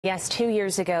Yes, 2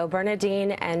 years ago,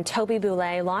 Bernadine and Toby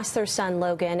Boulet lost their son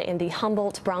Logan in the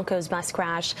Humboldt Broncos bus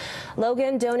crash.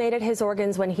 Logan donated his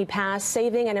organs when he passed,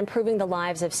 saving and improving the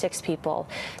lives of 6 people.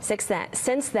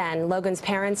 Since then, Logan's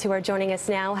parents, who are joining us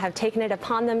now, have taken it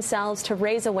upon themselves to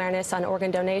raise awareness on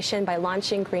organ donation by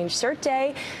launching Green Shirt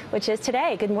Day, which is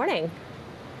today. Good morning.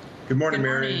 Good morning,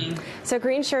 Mary. So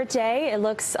Green Shirt Day, it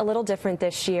looks a little different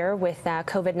this year with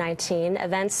COVID-19.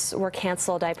 Events were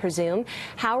canceled, I presume.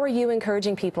 How are you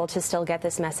encouraging people to still get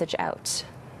this message out?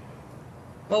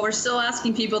 Well, we're still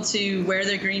asking people to wear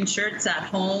their green shirts at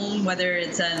home, whether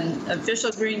it's an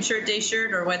official Green Shirt Day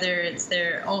shirt or whether it's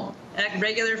their own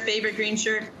regular favorite green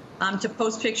shirt, to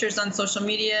post pictures on social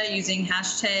media using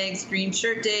hashtags Green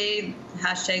Shirt Day,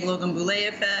 hashtag Logan Boulet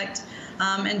effect,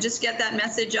 and just get that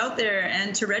message out there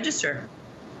and to register.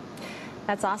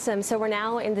 That's awesome. So we're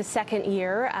now in the second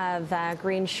year of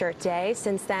Green Shirt Day.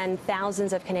 Since then,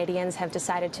 thousands of Canadians have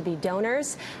decided to be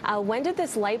donors. When did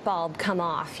this light bulb come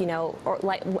off?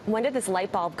 When did this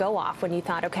light bulb go off when you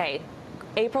thought, okay,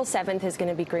 April 7th is going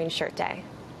to be Green Shirt Day?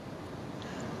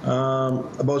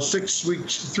 About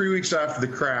 3 weeks after the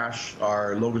crash,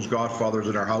 Logan's godfather was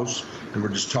in our house, and we're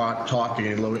just talking,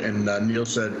 and Neil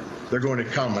said, they're going to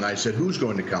come. And I said, who's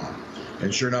going to come?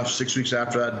 And sure enough, 6 weeks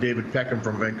after that, David Peckham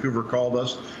from Vancouver called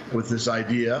us with this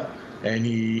idea, and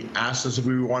he asked us if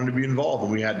we wanted to be involved.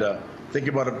 And we had to think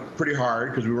about it pretty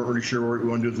hard because we weren't really sure what we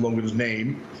wanted to do with Logan's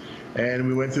name. And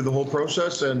we went through the whole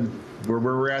process, and we're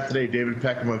where we're at today. David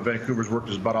Peckham of Vancouver's worked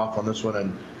his butt off on this one,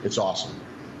 and it's awesome.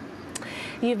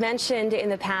 You've mentioned in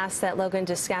the past that Logan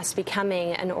discussed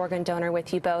becoming an organ donor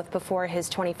with you both before his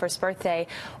 21st birthday.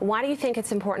 Why do you think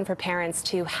it's important for parents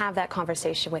to have that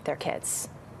conversation with their kids?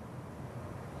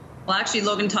 Well, actually,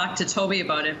 Logan talked to Toby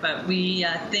about it, but we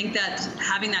think that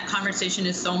having that conversation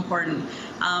is so important.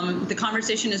 The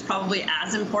conversation is probably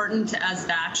as important as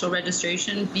the actual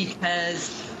registration,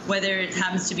 because whether it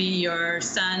happens to be your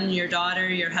son, your daughter,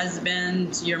 your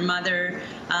husband, your mother,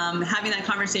 having that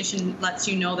conversation lets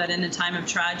you know that in a time of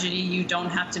tragedy, you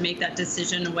don't have to make that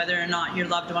decision of whether or not your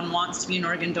loved one wants to be an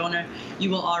organ donor.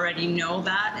 You will already know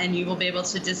that, and you will be able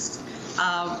to just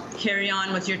carry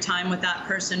on with your time with that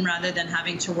person rather than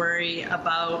having to worry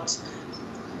about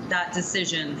that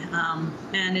decision.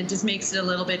 And it just makes it a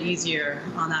little bit easier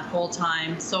on that whole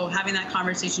time. So having that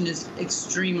conversation is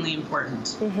extremely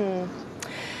important.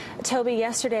 Toby,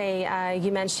 yesterday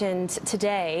you mentioned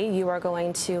today you are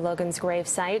going to Logan's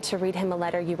gravesite to read him a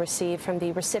letter you received from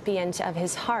the recipient of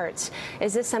his heart.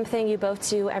 Is this something you both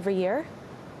do every year?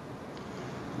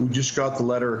 We just got the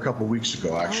letter a couple of weeks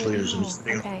ago, actually. It was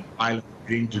an island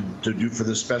meeting to do for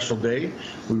this special day.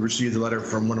 We received the letter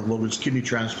from one of Logan's kidney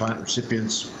transplant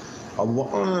recipients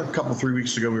a couple, 3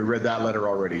 weeks ago. We read that letter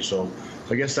already. So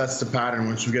I guess that's the pattern.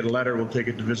 Once we get a letter, we'll take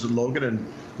it to visit Logan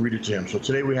and read it to him. So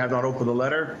today we have not opened the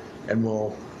letter, and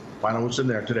we'll find out what's in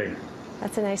there today.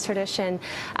 That's a nice tradition.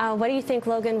 What do you think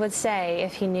Logan would say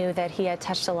if he knew that he had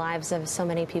touched the lives of so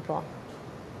many people?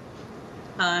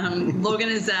 Logan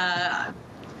is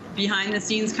behind the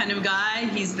scenes kind of guy.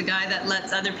 He's the guy that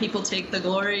lets other people take the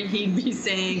glory. He'd be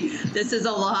saying, this is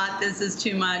a lot, this is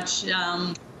too much.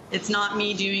 It's not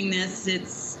me doing this,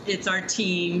 it's our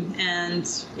team, and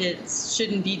it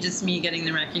shouldn't be just me getting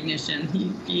the recognition.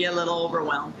 He'd be a little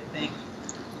overwhelmed, I think.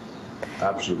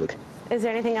 Absolutely. Is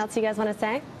there anything else you guys want to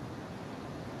say?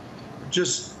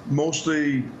 Just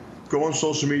mostly go on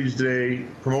social media today,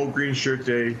 promote Green Shirt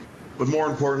Day, but more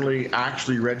importantly,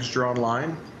 actually register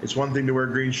online. It's one thing to wear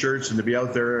green shirts and to be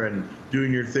out there and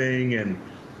doing your thing,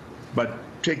 but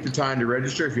take the time to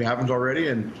register if you haven't already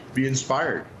and be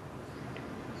inspired.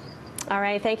 All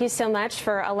right. Thank you so much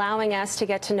for allowing us to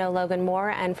get to know Logan more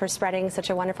and for spreading such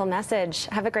a wonderful message.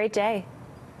 Have a great day.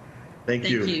 Thank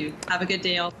you. Thank you. Have a good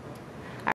day all.